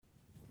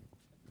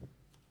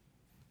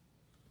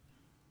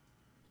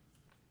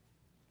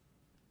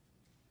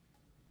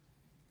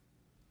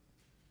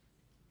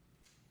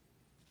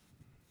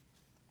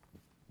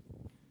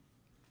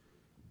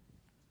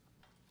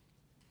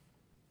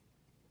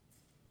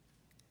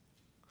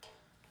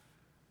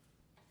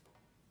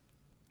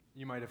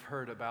You might have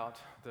heard about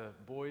the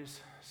boys'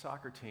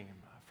 soccer team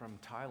from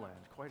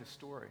Thailand. Quite a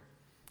story.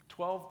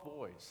 12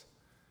 boys,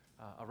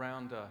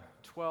 around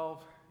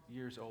 12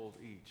 years old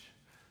each.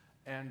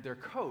 And their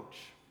coach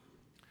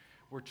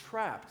were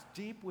trapped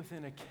deep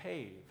within a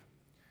cave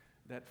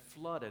that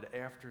flooded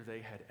after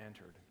they had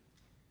entered.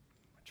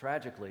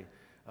 Tragically,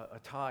 a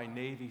Thai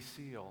Navy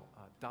SEAL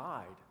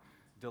died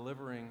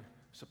delivering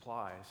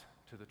supplies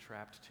to the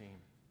trapped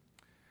team.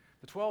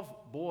 The 12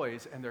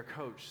 boys and their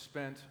coach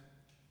spent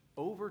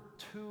over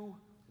 2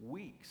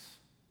 weeks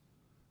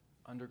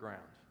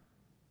underground.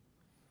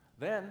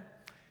 Then,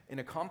 in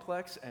a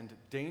complex and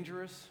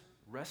dangerous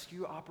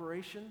rescue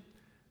operation,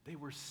 they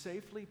were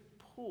safely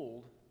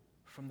pulled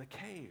from the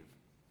cave.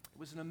 It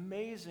was an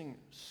amazing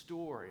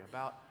story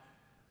about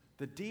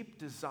the deep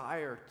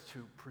desire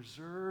to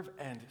preserve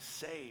and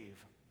save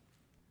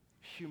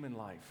human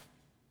life.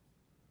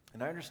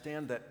 And I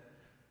understand that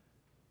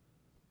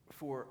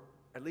for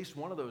at least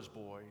one of those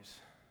boys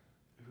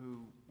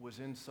who was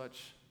in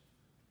such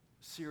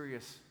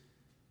serious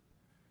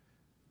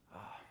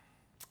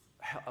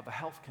of a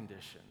health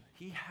condition,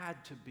 he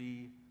had to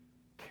be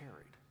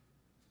carried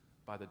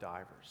by the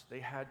divers. They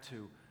had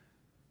to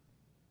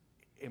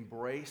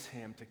embrace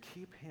him to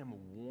keep him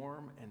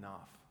warm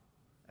enough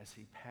as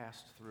he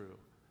passed through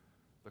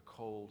the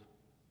cold,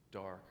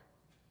 dark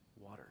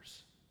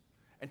waters.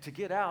 And to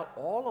get out,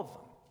 all of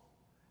them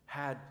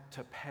had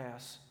to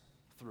pass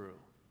through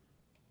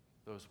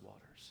those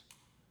waters.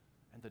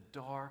 And the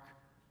dark,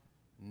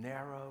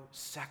 narrow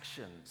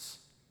sections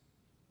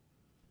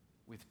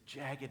with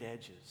jagged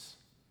edges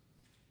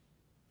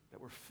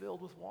that were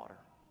filled with water.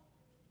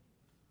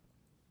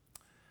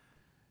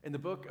 In the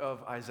book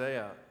of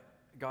Isaiah,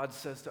 God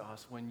says to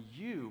us, when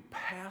you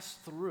pass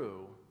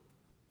through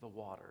the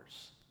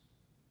waters,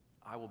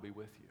 I will be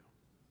with you.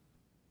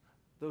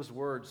 Those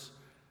words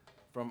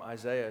from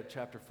Isaiah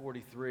chapter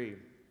 43,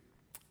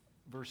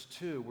 verse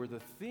 2, were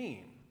the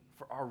theme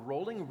for our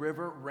Rolling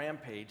River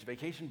Rampage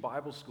Vacation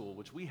Bible School,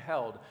 which we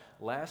held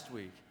last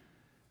week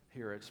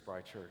here at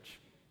Spry Church.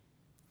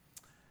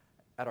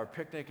 At our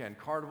picnic and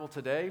carnival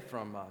today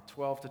from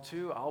 12 to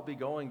 2, I'll be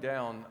going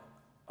down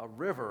a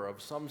river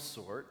of some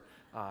sort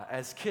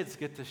as kids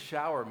get to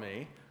shower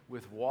me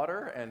with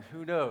water and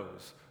who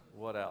knows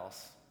what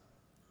else.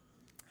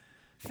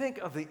 Think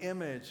of the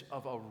image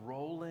of a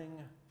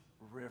rolling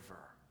river.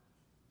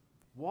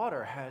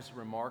 Water has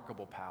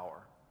remarkable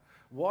power.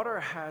 Water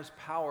has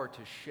power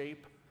to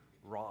shape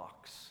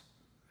rocks.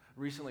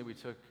 Recently, we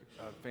took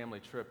a family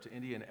trip to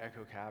Indian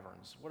Echo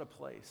Caverns. What a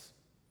place.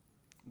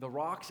 The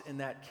rocks in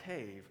that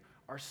cave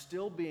are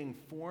still being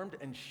formed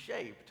and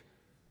shaped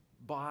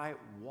by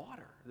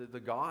water. The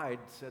guide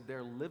said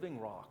they're living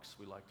rocks,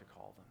 we like to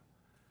call them.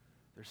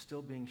 They're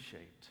still being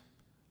shaped.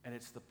 And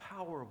it's the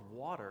power of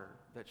water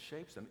that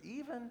shapes them,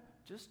 even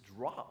just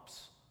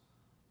drops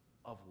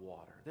of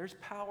water. There's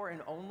power in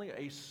only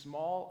a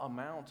small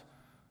amount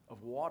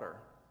of water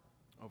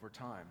over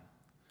time.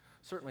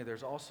 Certainly,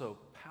 there's also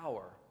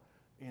power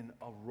in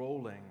a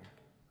rolling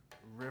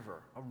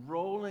river. A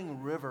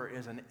rolling river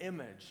is an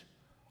image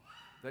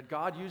that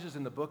God uses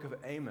in the book of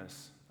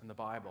Amos in the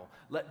Bible.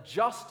 Let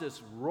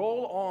justice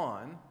roll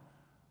on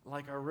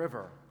like a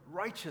river,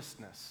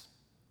 righteousness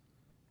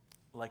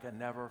like a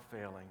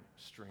never-failing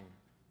stream.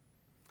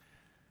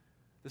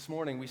 This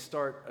morning, we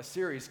start a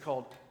series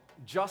called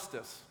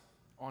Justice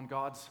on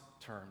God's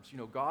Terms. You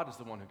know, God is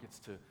the one who gets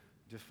to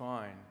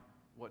define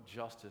what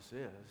justice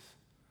is,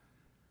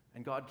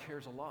 and God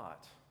cares a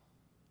lot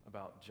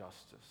about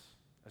justice,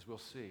 as we'll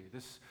see.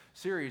 This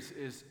series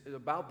is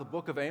about the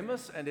book of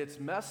Amos and its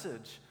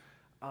message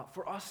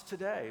for us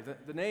today.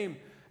 The name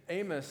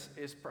Amos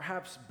is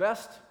perhaps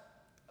best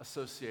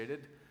associated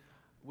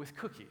with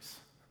cookies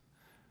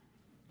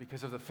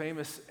because of the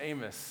famous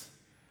Amos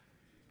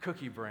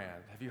cookie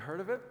brand. Have you heard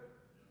of it?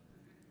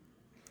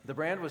 The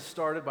brand was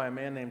started by a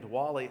man named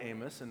Wally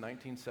Amos in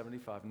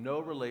 1975, no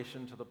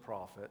relation to the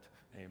prophet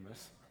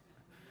Amos.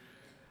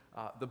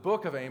 The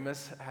book of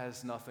Amos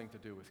has nothing to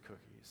do with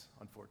cookies,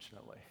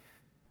 unfortunately.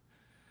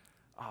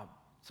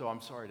 So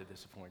I'm sorry to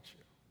disappoint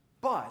you.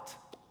 But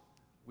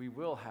we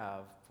will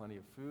have plenty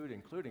of food,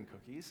 including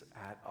cookies,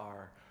 at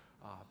our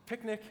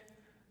picnic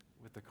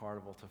with the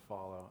carnival to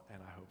follow,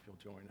 and I hope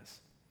you'll join us.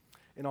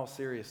 In all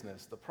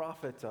seriousness, the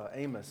prophet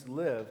Amos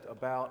lived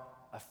about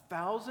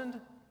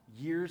 1,000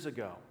 years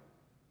ago,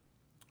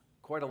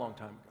 quite a long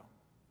time ago.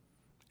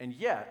 And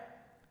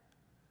yet,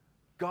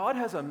 God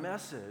has a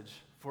message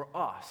for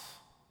us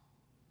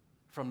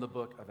from the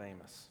book of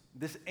Amos.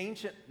 This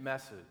ancient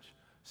message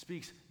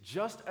speaks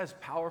just as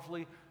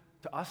powerfully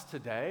to us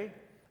today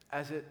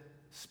as it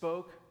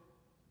spoke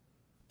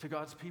to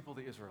God's people,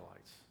 the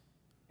Israelites,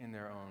 in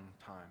their own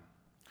time.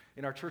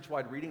 In our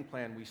church-wide reading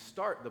plan, we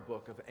start the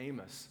book of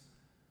Amos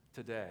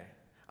today.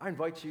 I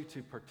invite you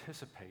to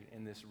participate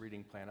in this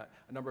reading plan.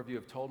 A number of you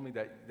have told me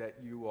that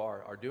you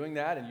are doing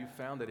that, and you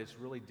found that it's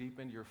really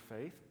deepened your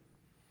faith.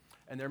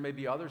 And there may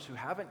be others who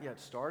haven't yet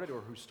started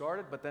or who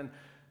started but then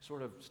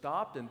sort of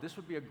stopped, and this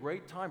would be a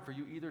great time for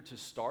you either to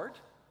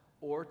start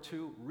or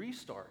to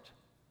restart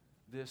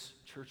this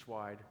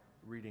church-wide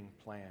reading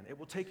plan. It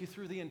will take you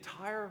through the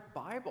entire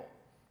Bible.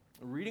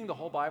 Reading the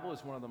whole Bible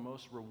is one of the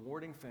most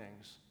rewarding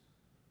things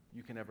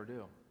you can ever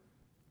do.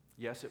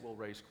 Yes, it will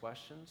raise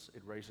questions.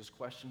 It raises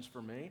questions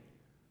for me.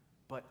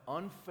 But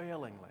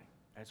unfailingly,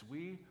 as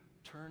we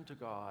turn to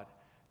God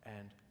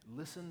and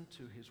listen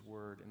to His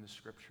word in the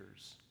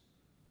Scriptures,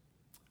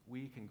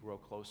 we can grow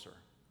closer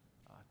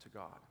to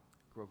God,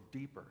 grow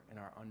deeper in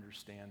our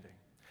understanding.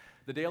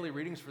 The daily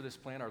readings for this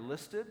plan are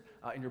listed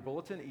in your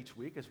bulletin each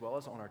week, as well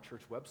as on our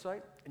church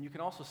website. And you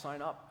can also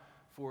sign up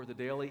for the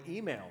daily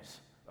emails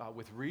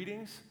with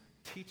readings,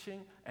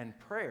 teaching, and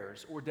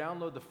prayers, or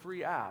download the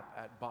free app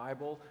at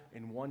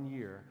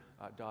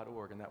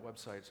BibleInOneYear.org. And that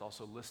website is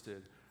also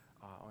listed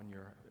in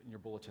your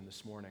bulletin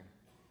this morning.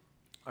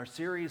 Our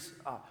series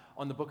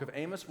on the book of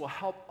Amos will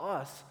help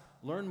us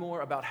learn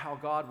more about how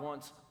God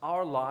wants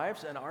our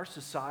lives and our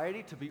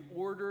society to be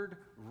ordered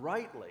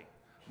rightly,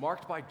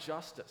 marked by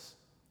justice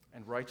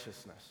and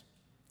righteousness.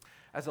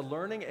 As a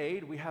learning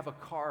aid, we have a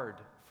card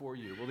for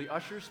you. Will the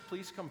ushers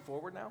please come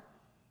forward now?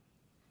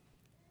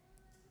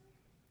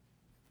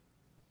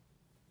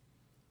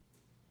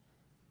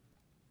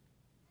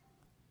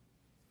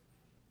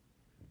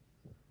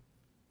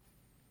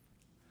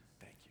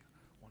 Thank you.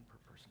 One per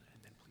person,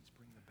 and then please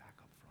bring them back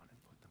up front and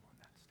put them on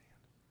that stand.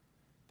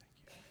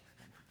 Thank you.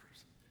 One per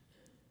person.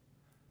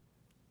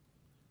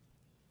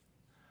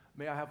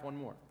 May I have one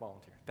more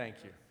volunteer?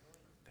 Thank you.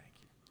 Thank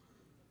you.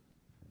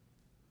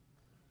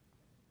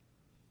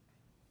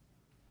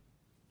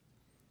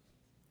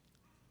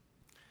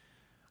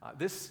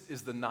 This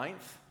is the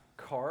 9th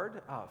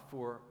card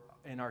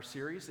in our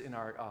series, in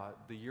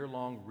the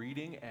year-long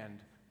reading and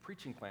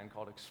preaching plan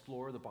called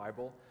Explore the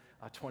Bible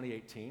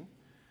 2018.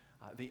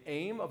 The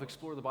aim of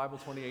Explore the Bible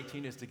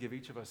 2018 is to give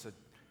each of us a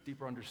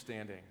deeper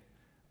understanding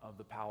of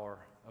the power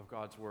of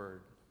God's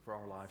Word for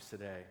our lives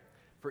today.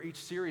 For each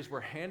series,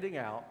 we're handing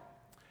out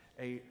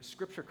a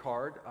scripture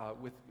card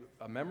with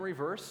a memory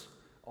verse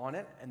on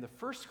it, and the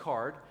first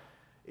card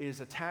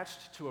is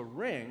attached to a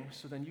ring,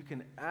 so then you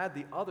can add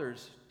the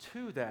others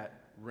to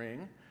that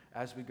ring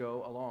as we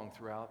go along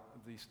throughout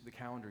the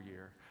calendar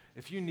year.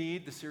 If you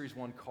need the Series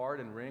 1 card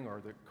and ring,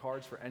 or the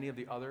cards for any of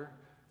the other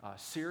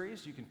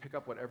series, you can pick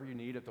up whatever you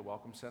need at the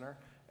Welcome Center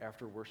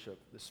after worship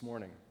this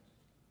morning.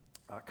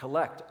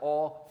 Collect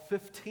all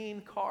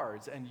 15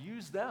 cards and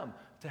use them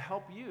to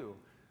help you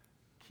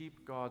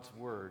keep God's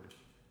Word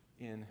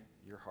in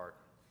your heart.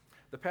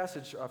 The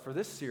passage for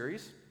this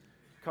series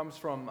comes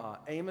from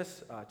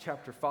Amos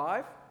chapter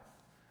 5,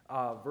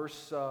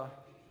 verse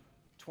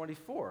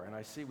 24. And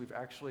I see we've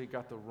actually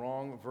got the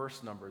wrong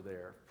verse number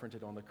there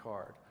printed on the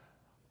card.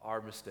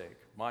 Our mistake,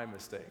 my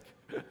mistake.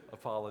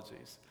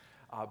 Apologies.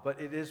 But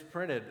it is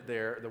printed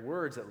there, the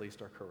words at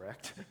least are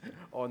correct,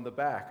 on the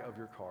back of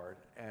your card.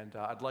 And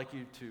I'd like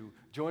you to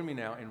join me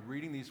now in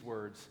reading these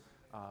words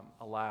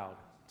aloud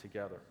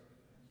together.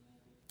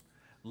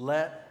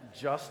 Let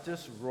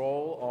justice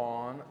roll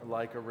on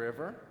like a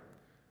river,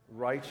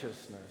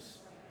 righteousness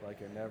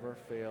like a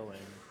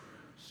never-failing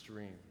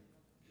stream.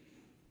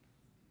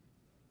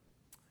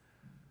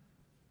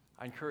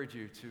 I encourage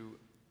you to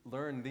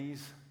learn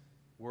these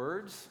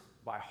words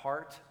by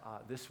heart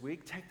this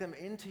week. Take them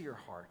into your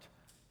heart.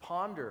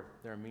 Ponder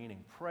their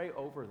meaning. Pray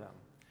over them.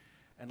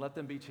 And let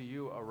them be to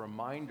you a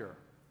reminder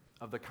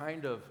of the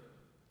kind of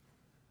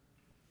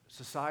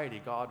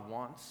society God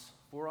wants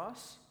for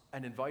us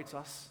and invites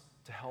us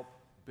to help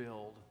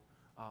build.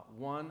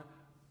 One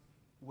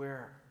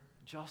where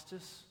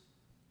justice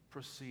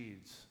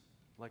proceeds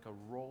like a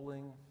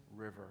rolling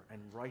river,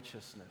 and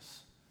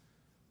righteousness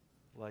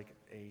like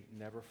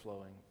an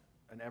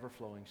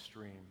ever-flowing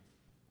stream.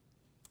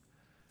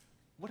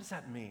 What does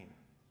that mean?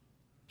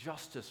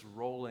 Justice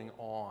rolling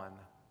on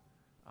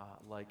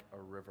like a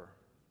river.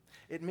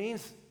 It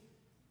means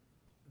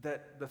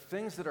that the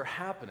things that are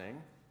happening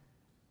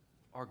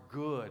are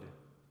good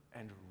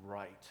and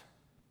right.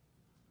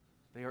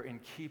 They are in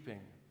keeping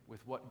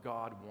with what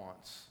God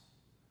wants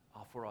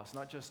for us,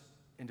 not just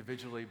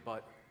individually,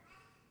 but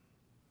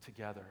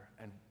together.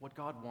 And what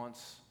God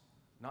wants,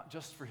 not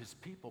just for His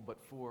people,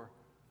 but for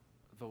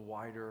the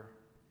wider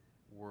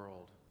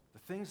world. The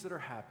things that are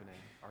happening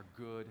are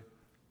good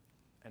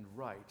and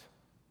right.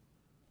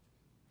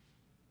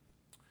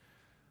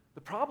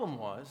 The problem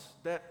was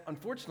that,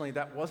 unfortunately,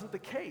 that wasn't the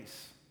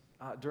case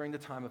during the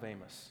time of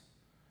Amos.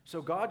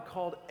 So God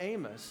called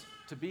Amos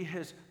to be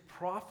His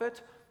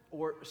prophet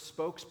or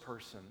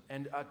spokesperson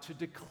and to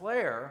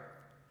declare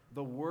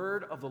the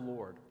word of the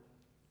Lord.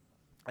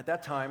 At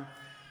that time,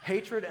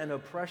 hatred and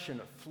oppression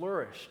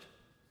flourished.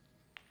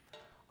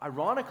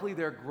 Ironically,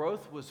 their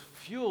growth was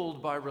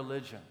fueled by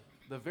religion,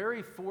 the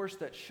very force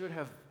that should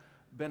have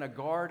been a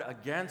guard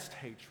against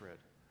hatred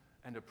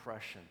and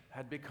oppression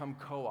had become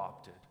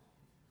co-opted,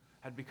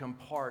 had become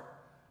part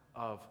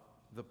of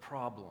the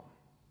problem.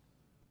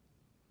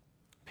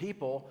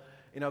 People,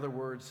 in other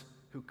words,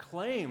 who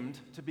claimed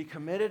to be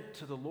committed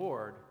to the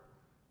Lord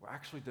were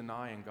actually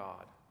denying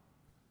God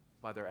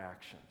by their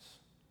actions.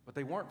 But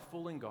they weren't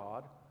fooling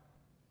God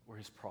or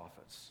His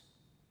prophets.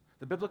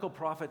 The biblical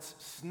prophets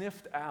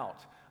sniffed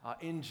out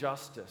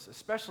injustice,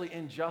 especially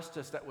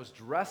injustice that was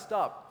dressed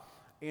up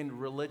in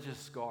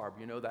religious garb.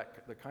 You know,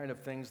 that the kind of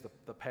things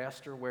the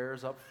pastor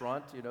wears up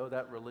front, you know,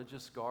 that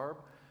religious garb.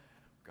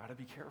 Got to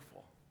be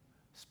careful,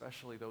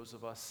 especially those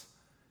of us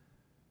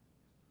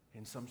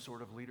in some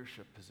sort of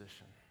leadership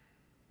position.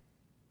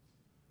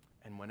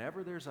 And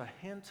whenever there's a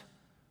hint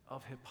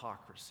of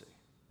hypocrisy,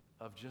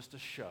 of just a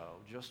show,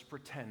 just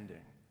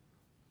pretending,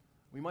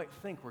 we might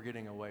think we're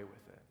getting away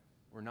with it.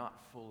 We're not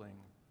fooling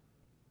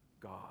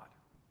God.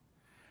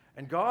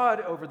 And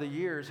God, over the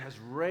years, has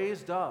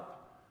raised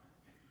up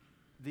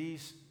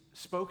these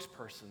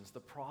spokespersons, the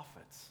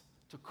prophets,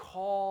 to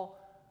call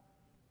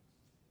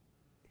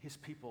his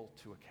people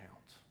to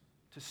account,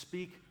 to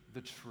speak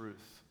the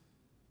truth.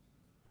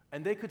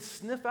 And they could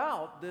sniff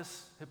out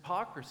this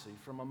hypocrisy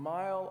from a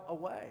mile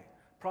away.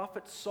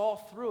 Prophets saw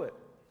through it,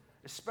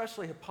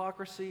 especially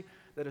hypocrisy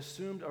that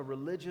assumed a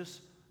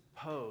religious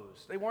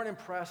pose. They weren't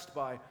impressed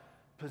by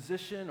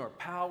position or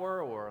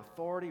power or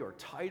authority or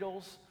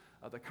titles,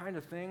 the kind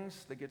of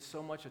things that get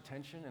so much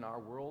attention in our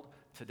world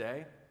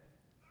today.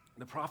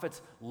 The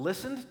prophets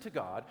listened to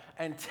God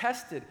and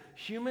tested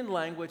human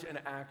language and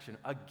action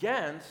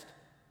against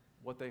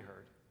what they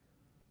heard.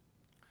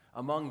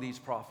 Among these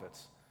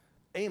prophets,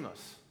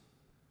 Amos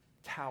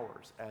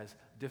towers as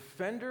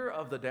defender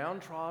of the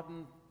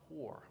downtrodden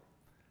poor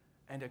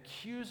and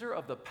accuser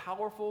of the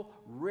powerful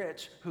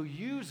rich who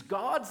use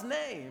God's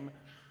name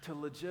to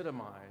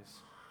legitimize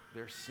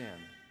their sin.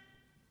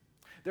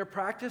 Their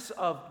practice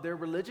of their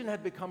religion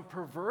had become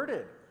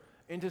perverted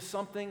into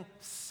something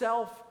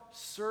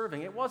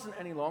self-serving. It wasn't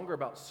any longer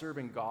about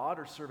serving God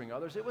or serving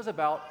others. It was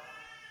about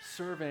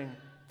serving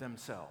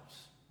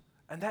themselves.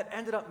 And that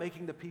ended up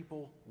making the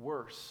people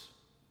worse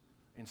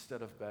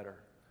instead of better,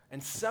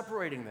 and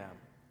separating them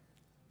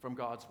from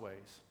God's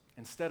ways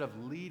instead of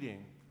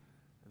leading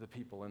the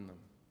people in them.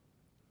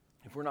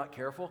 If we're not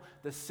careful,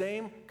 the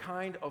same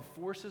kind of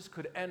forces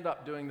could end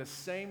up doing the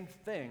same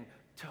thing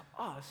to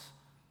us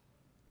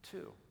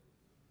too.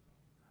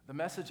 The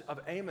message of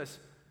Amos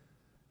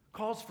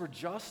calls for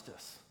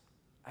justice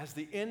as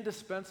the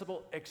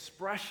indispensable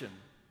expression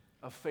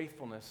of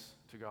faithfulness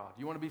to God.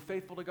 You want to be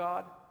faithful to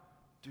God?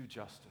 Do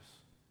justice.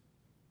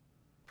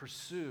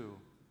 Pursue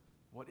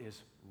what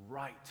is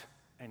right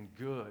and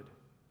good,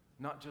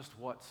 not just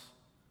what's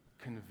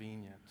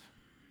convenient.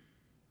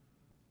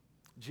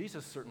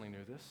 Jesus certainly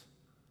knew this.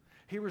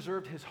 He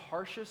reserved his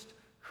harshest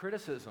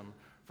criticism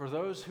for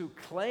those who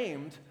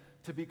claimed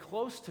to be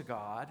close to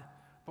God,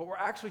 but were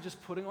actually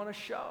just putting on a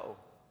show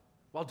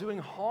while doing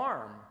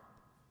harm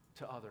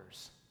to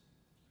others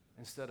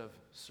instead of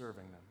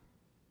serving them.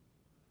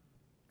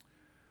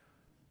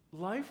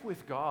 Life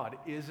with God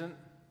isn't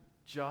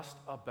just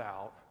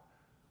about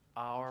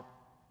our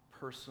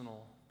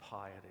personal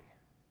piety.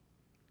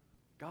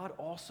 God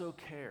also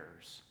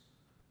cares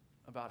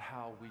about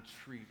how we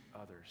treat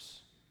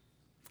others.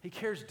 He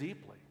cares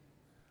deeply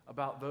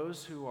about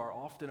those who are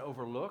often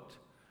overlooked,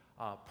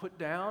 put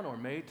down, or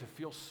made to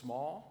feel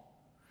small.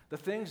 The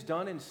things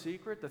done in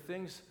secret, the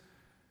things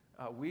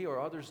we or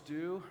others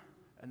do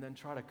and then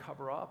try to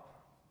cover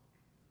up,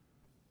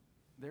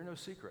 they're no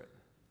secret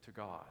to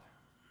God.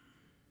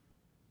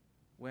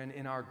 When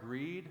in our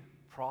greed,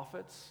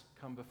 profits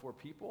come before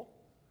people,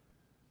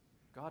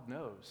 God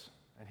knows,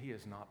 and he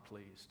is not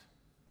pleased.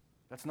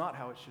 That's not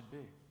how it should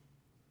be.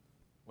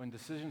 When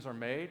decisions are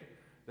made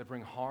that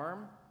bring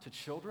harm to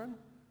children,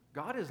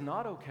 God is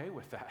not okay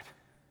with that.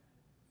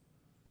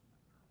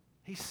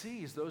 He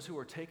sees those who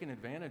are taken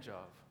advantage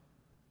of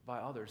by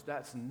others.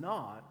 That's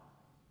not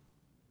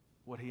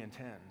what he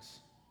intends.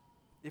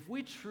 If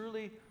we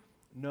truly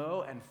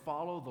know and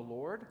follow the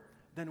Lord,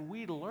 then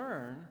we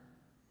learn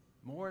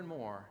more and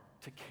more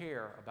to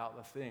care about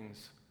the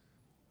things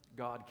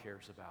God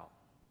cares about.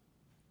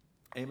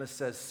 Amos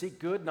says, "Seek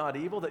good, not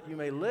evil, that you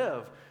may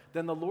live.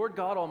 Then the Lord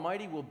God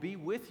Almighty will be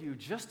with you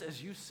just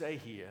as you say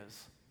he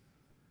is."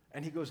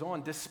 And he goes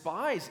on,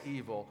 "Despise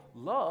evil,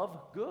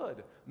 love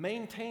good,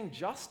 maintain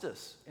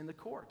justice in the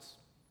courts."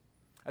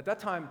 At that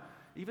time,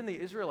 even the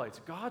Israelites,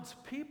 God's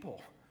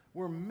people,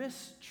 were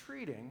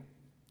mistreating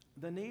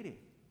the needy.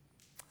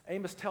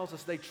 Amos tells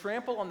us they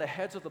trample on the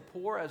heads of the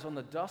poor as on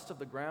the dust of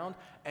the ground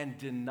and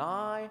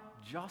deny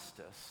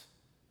justice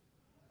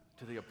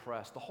to the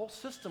oppressed. The whole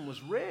system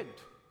was rigged.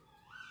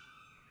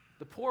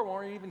 The poor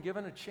weren't even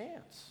given a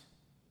chance.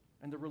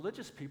 And the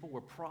religious people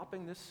were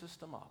propping this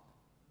system up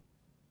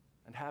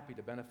and happy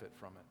to benefit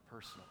from it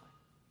personally.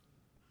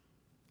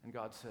 And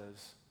God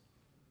says,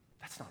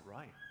 that's not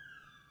right.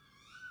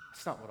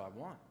 That's not what I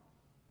want.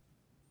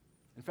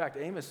 In fact,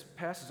 Amos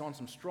passes on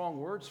some strong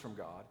words from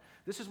God.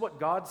 This is what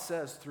God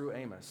says through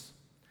Amos.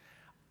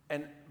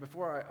 And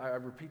before I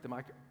repeat them,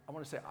 I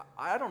want to say,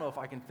 I don't know if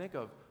I can think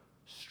of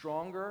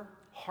stronger,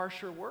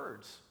 harsher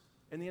words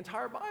in the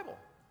entire Bible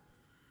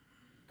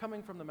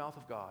coming from the mouth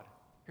of God.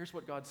 Here's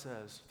what God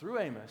says through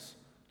Amos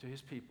to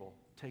his people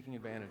taking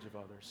advantage of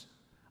others.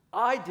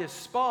 "I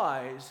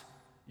despise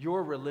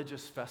your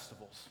religious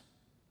festivals.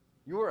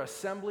 Your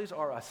assemblies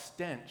are a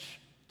stench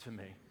to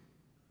me.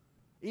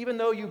 Even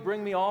though you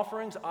bring me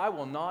offerings, I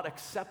will not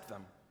accept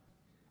them.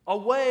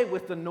 Away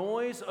with the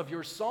noise of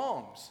your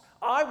songs.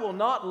 I will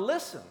not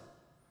listen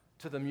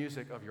to the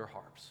music of your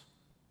harps.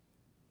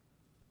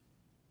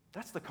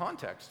 That's the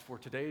context for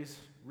today's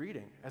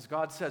reading, as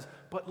God says,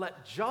 but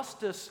let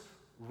justice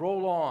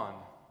roll on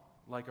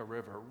like a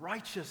river,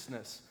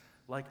 righteousness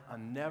like a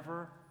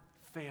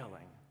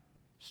never-failing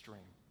stream.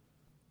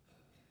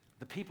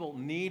 The people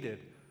needed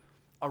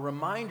a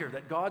reminder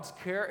that God's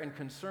care and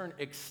concern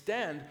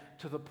extend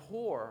to the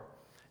poor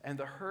and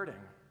the hurting,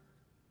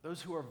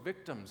 those who are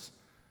victims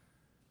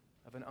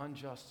of an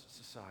unjust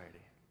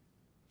society.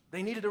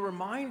 They needed a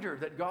reminder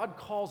that God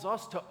calls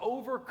us to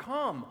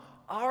overcome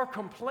our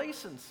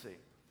complacency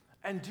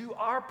and do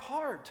our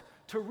part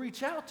to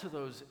reach out to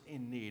those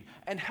in need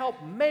and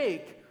help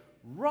make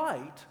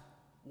right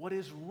what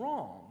is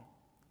wrong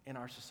in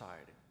our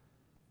society.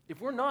 If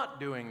we're not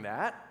doing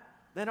that,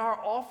 then our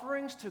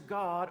offerings to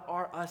God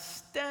are a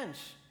stench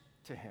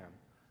to Him.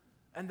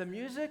 And the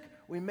music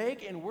we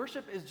make in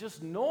worship is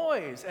just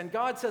noise. And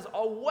God says,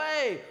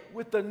 away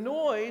with the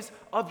noise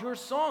of your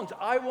songs.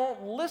 I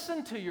won't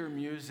listen to your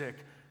music,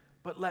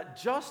 but let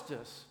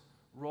justice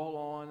roll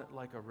on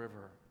like a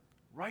river,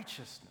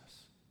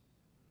 righteousness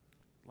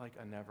like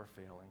a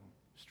never-failing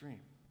stream.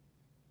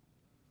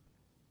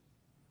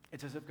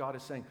 It's as if God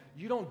is saying,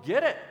 you don't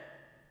get it.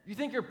 You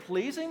think you're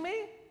pleasing me?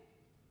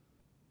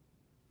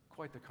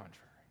 Quite the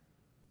contrary.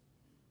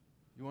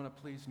 You want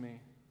to please me?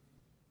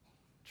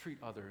 Treat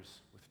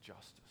others with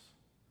justice.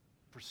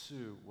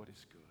 Pursue what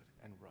is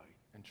good and right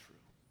and true.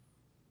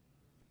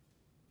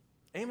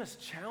 Amos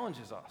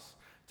challenges us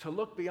to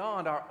look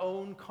beyond our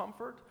own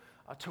comfort,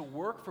 to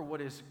work for what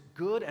is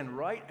good and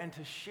right, and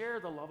to share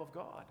the love of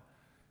God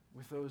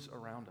with those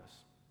around us.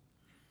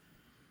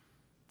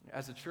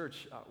 As a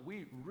church,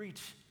 we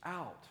reach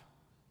out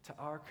to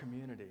our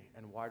community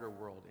and wider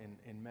world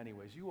in many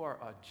ways. You are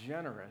a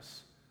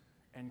generous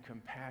and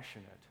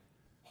compassionate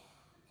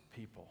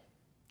people.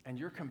 And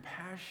your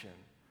compassion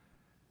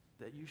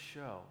that you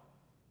show,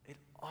 it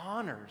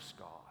honors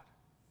God.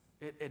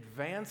 It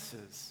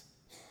advances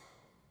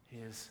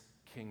His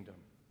kingdom.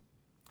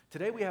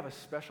 Today we have a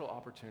special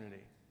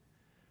opportunity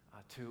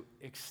to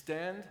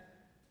extend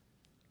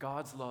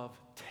God's love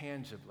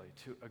tangibly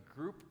to a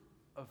group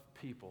of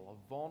people,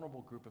 a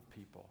vulnerable group of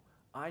people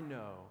I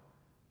know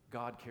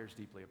God cares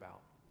deeply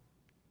about: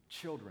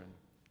 children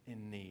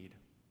in need.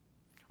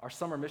 Our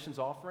summer missions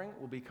offering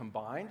will be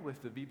combined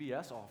with the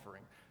VBS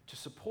offering to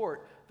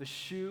support the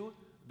shoe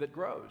that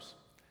grows.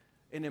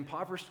 In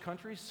impoverished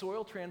countries,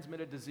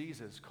 soil-transmitted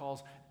diseases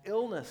cause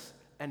illness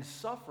and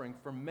suffering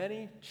for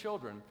many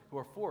children who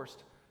are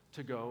forced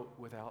to go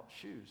without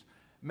shoes.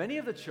 Many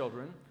of the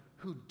children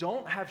who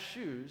don't have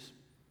shoes,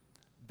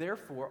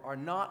 therefore, are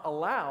not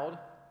allowed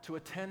to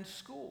attend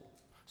school.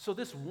 So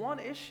this one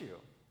issue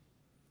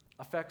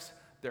affects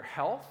their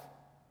health,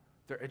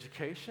 their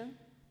education,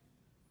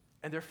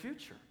 and their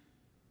future.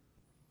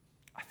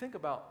 I think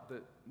about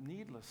the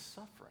needless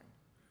suffering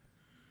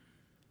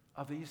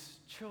of these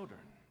children,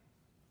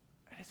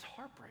 and it's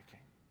heartbreaking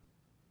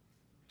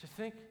to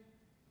think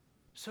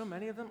so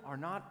many of them are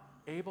not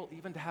able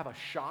even to have a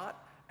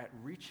shot at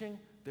reaching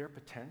their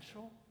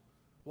potential.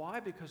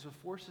 Why? Because of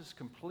forces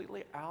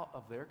completely out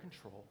of their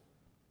control,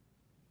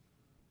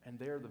 and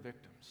they're the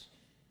victims,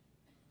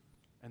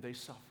 and they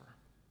suffer,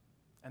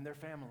 and their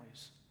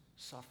families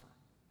suffer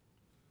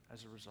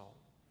as a result.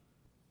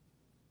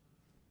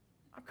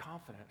 I'm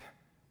confident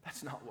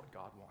that's not what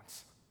God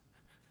wants.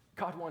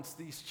 God wants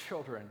these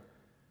children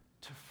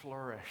to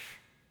flourish,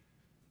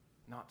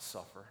 not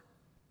suffer.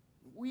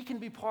 We can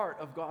be part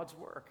of God's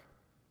work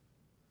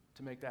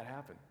to make that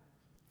happen.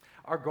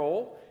 Our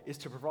goal is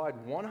to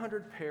provide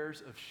 100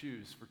 pairs of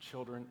shoes for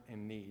children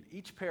in need.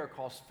 Each pair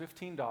costs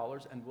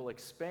 $15 and will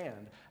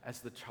expand as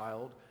the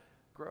child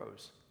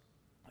grows.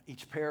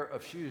 Each pair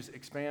of shoes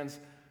expands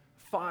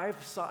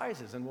 5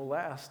 sizes and will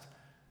last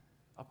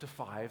up to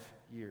 5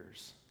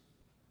 years.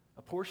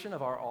 A portion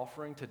of our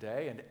offering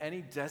today and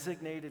any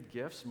designated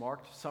gifts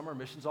marked Summer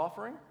Missions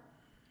Offering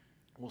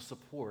will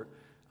support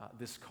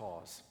this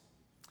cause.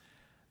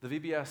 The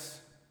VBS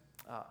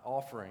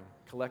offering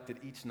collected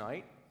each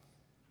night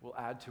will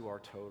add to our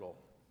total.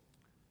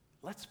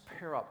 Let's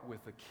pair up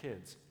with the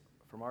kids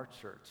from our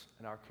church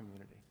and our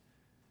community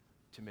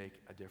to make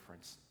a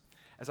difference.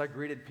 As I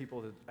greeted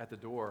people at the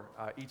door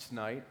each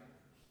night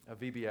of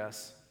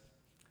VBS,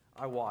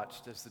 I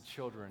watched as the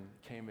children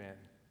came in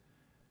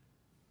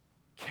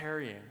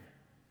carrying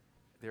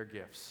their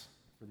gifts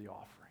for the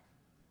offering.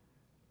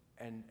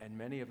 And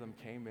many of them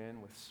came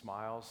in with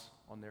smiles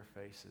on their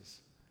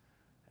faces,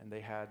 and they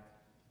had,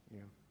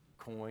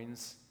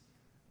 coins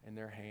in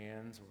their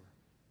hands or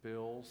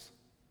bills,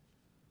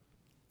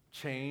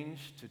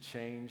 change to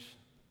change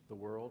the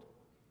world.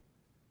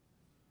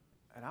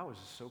 And I was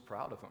just so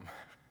proud of them.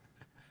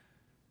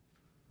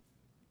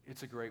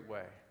 It's a great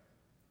way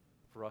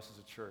for us as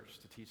a church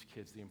to teach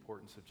kids the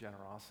importance of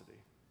generosity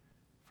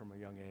from a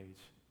young age.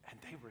 And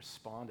they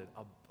responded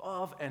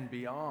above and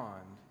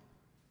beyond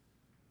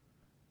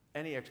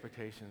any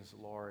expectations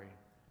Laurie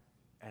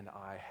and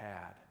I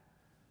had.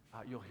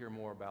 You'll hear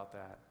more about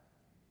that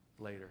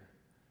later.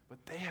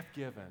 But they have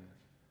given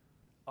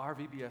our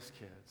VBS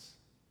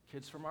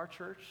kids from our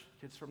church,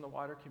 kids from the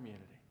wider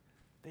community,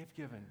 they've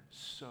given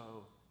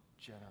so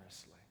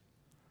generously.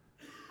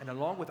 And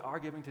along with our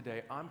giving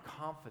today, I'm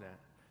confident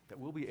that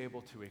we'll be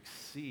able to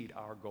exceed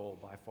our goal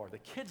by far. The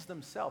kids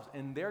themselves,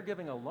 in their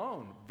giving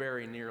alone,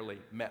 very nearly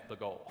met the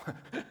goal.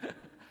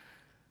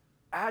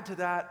 Add to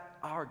that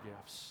our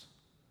gifts,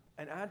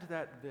 and add to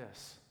that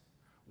this.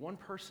 One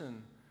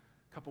person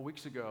a couple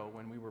weeks ago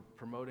when we were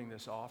promoting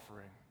this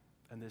offering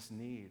and this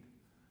need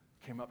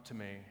came up to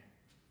me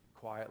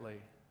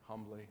quietly,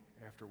 humbly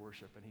after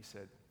worship, and he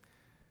said,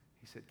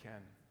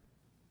 Ken,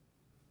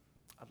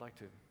 I'd like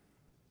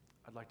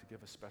to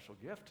give a special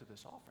gift to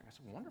this offering. I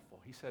said,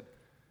 wonderful. He said,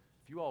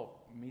 if you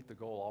all meet the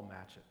goal, I'll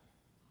match it.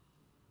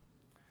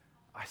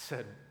 I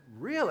said,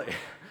 really?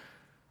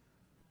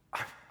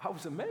 I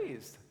was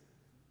amazed.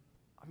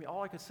 I mean,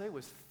 all I could say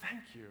was,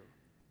 thank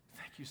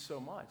you so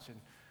much.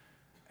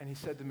 And he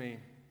said to me,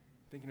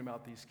 thinking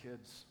about these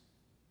kids,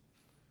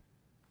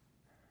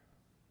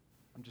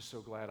 I'm just so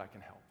glad I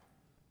can help.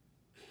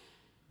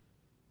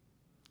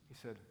 He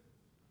said,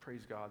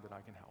 praise God that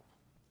I can help.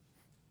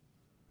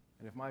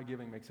 And if my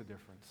giving makes a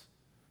difference,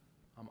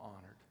 I'm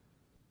honored.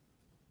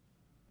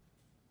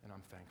 And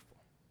I'm thankful.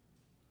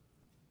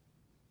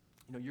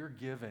 You know, your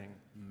giving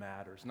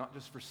matters, not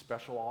just for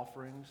special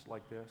offerings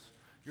like this.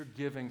 Your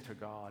giving to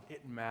God,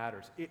 it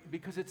matters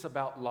because it's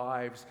about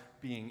lives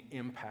being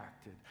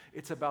impacted.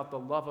 It's about the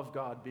love of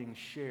God being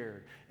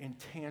shared in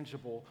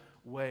tangible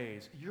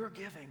ways. Your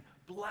giving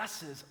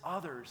blesses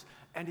others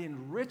and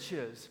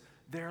enriches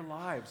their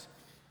lives.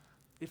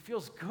 It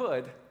feels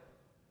good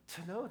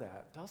to know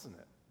that, doesn't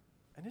it?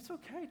 And it's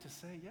okay to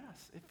say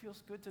yes. It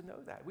feels good to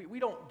know that. We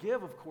don't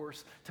give, of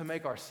course, to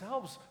make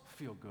ourselves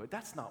feel good.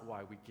 That's not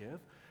why we give.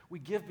 We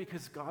give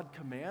because God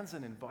commands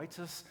and invites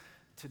us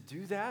to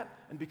do that,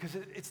 and because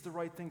it's the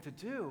right thing to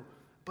do.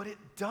 But it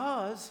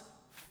does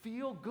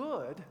feel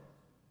good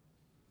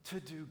to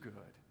do good.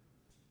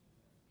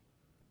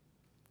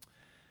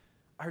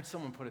 I heard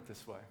someone put it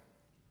this way.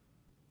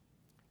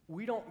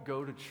 We don't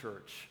go to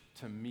church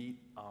to meet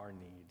our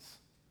needs.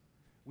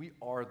 We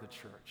are the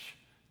church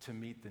to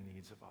meet the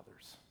needs of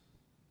others.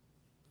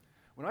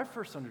 When I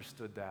first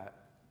understood that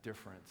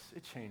difference,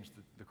 it changed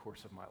the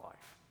course of my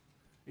life.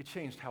 It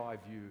changed how I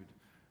viewed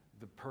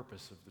the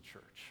purpose of the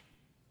church.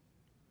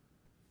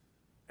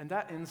 And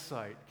that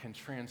insight can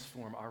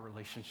transform our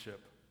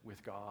relationship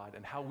with God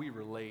and how we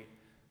relate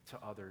to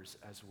others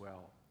as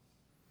well.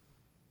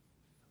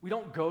 We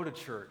don't go to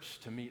church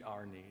to meet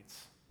our needs.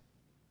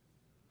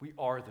 We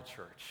are the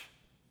church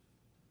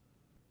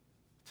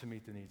to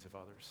meet the needs of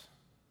others.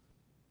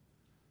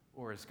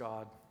 Or as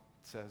God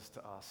says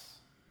to us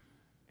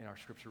in our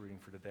scripture reading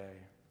for today,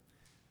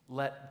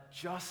 let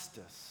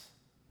justice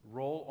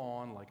roll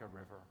on like a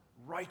river,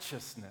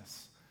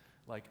 righteousness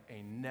like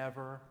a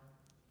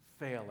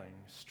never-failing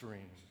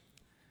stream.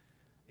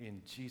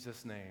 In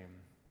Jesus' name,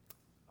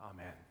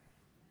 amen.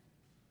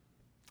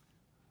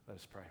 Let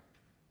us pray.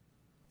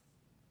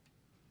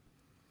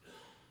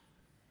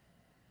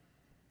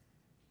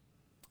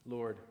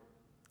 Lord,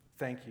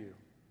 thank you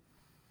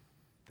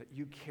that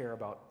you care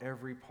about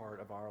every part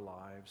of our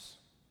lives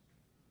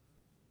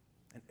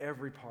and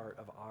every part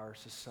of our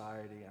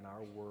society and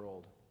our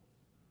world,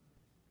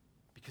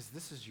 because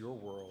this is your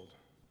world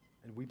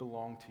and we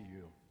belong to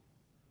you.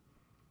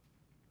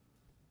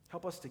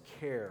 Help us to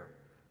care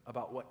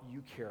about what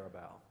you care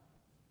about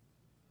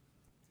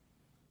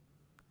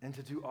and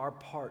to do our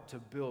part to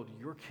build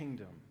your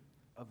kingdom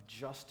of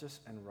justice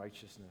and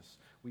righteousness.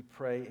 We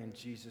pray in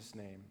Jesus'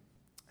 name,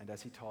 and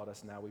as he taught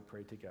us, now we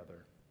pray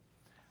together.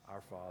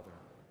 Our Father,